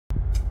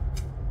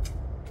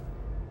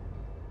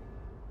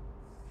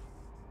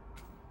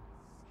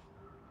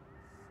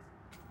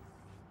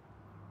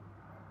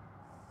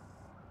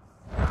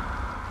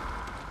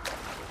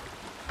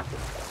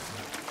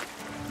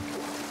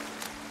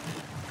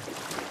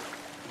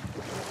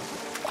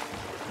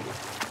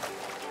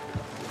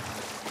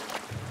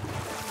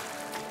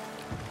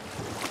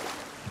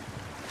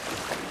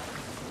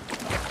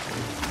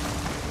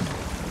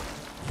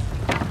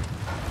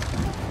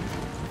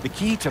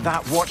key to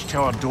that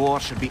watchtower door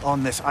should be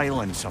on this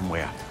island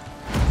somewhere.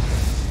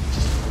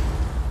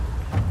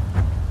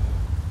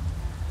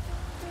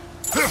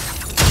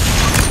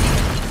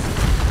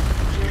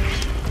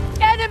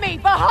 Enemy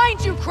behind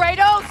you,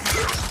 Kratos!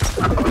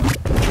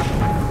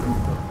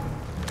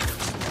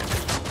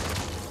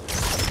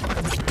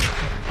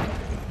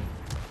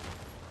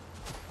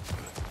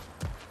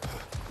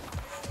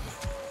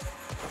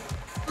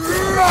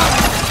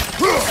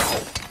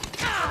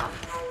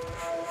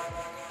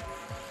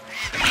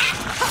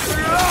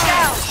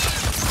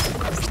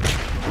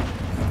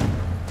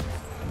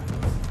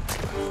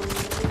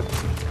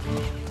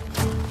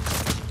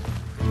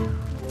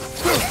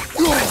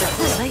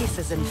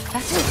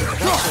 Infested with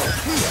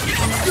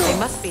vultures. They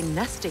must be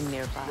nesting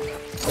nearby.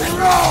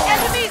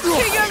 Enemies to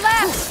your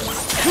left!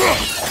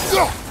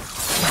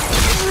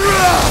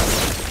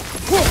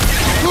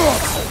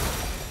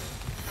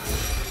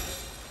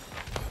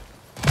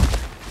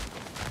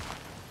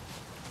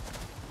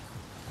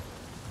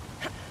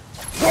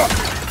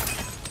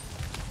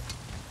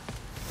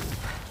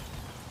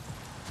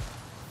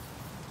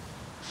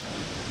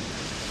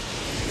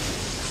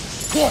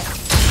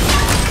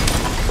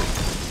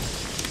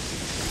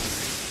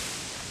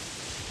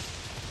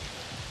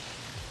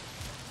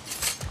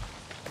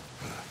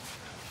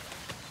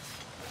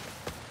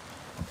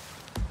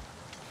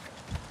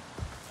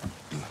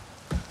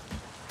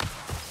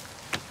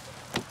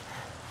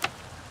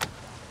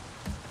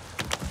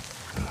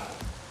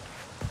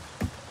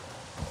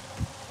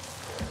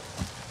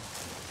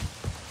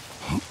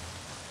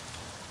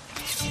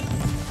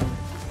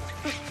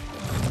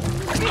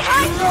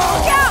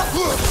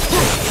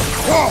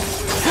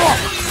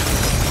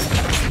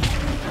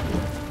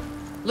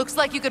 Looks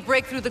like you could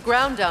break through the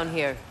ground down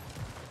here.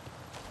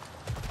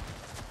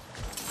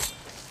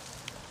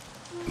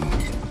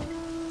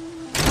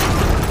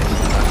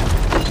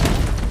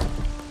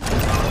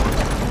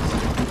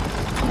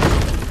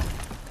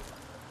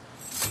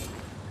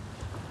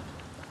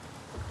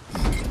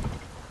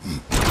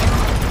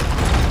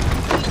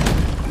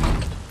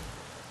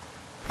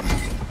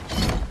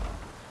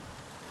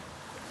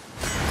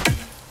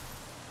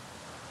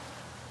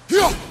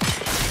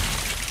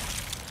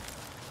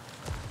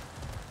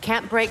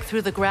 Can't break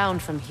through the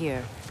ground from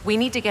here. We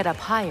need to get up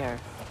higher.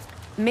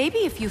 Maybe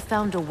if you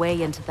found a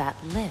way into that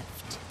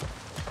lift.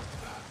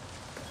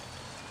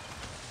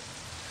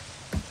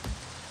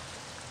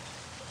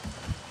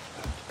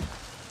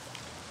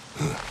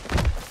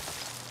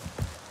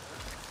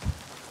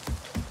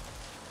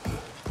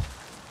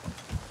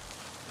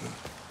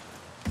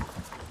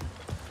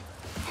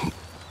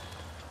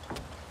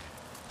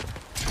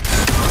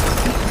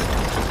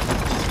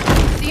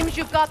 Seems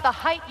you've got the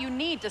height you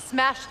need to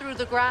smash through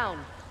the ground.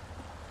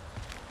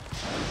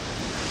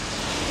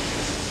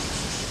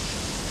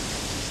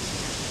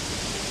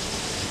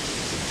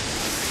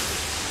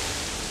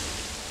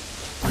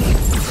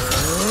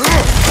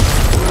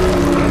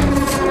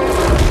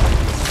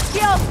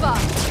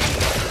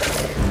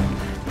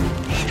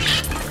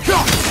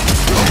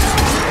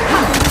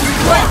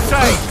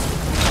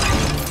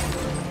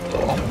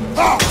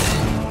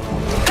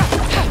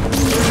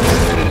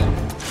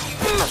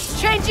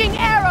 Changing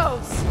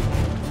arrows!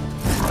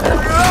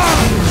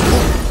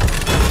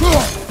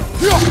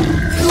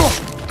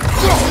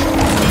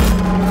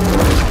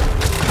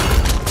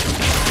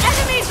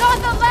 Enemies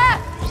on the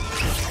left!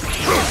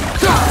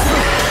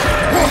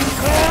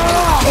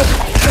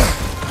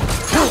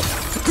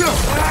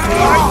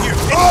 Behind you!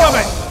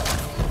 Incoming!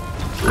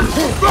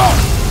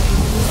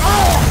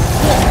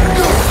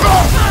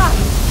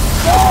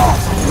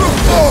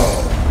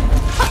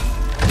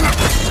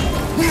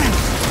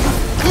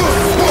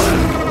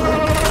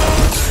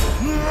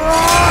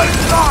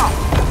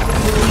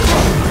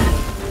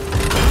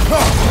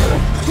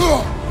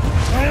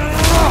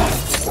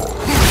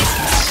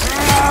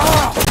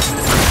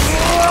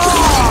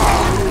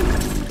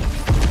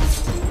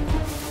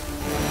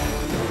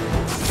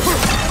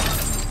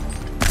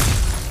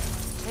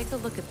 Take a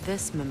look at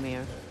this,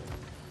 Mimir.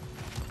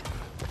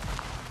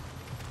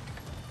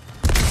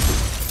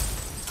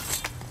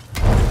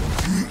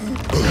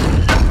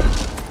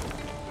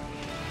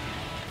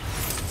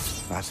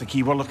 That's the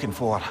key we're looking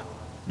for.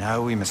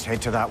 Now we must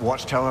head to that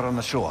watchtower on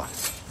the shore.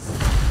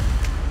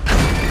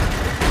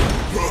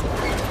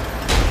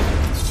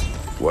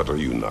 What are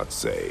you not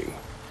saying?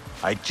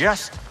 I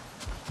just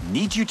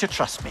need you to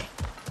trust me.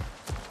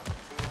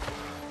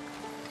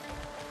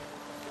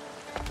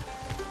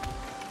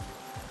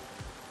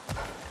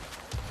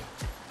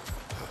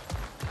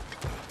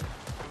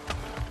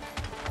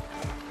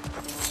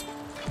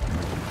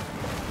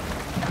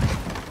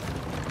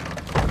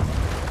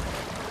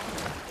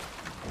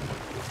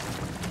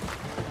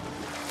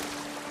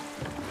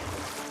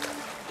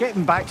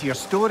 Getting back to your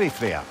story,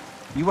 Freya.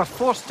 You were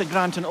forced to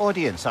grant an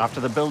audience after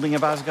the building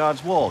of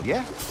Asgard's wall,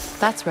 yeah?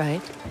 That's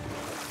right.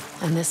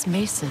 And this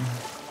mason,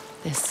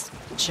 this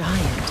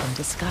giant in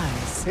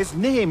disguise. His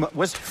name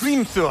was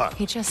Hrimthur.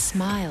 He just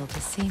smiled to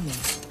see me.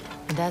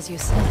 And as you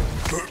said,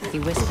 he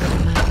whispered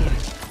in my ear.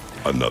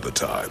 Another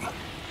time.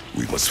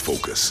 We must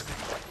focus.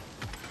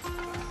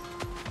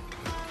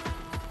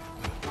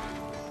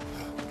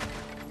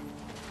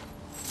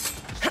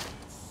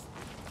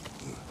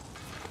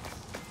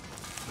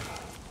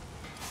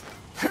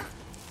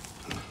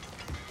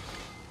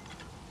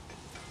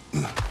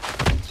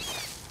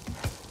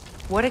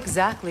 What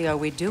exactly are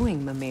we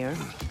doing, Mimir?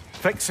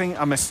 Fixing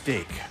a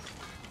mistake.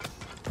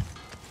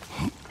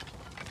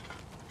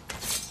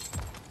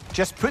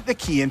 Just put the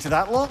key into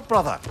that lock,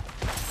 brother.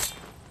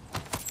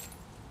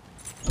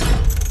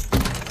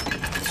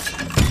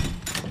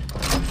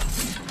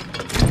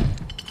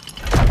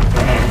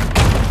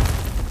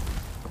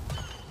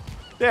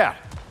 There.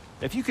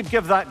 If you could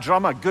give that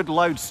drum a good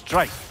loud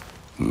strike.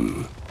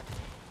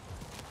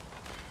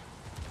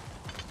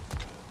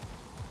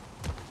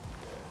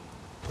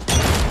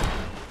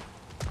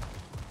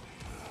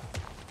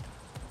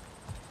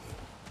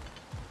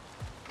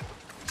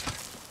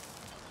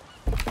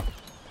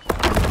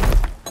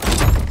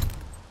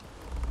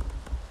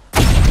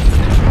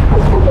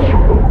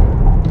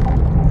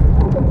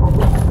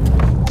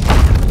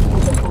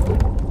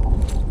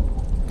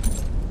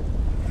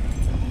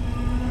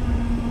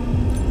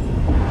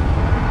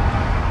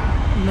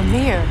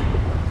 Mimir,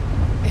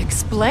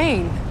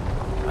 explain.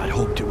 I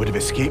hoped it would have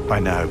escaped by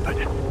now, but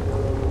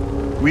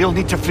we'll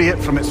need to free it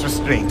from its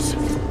restraints.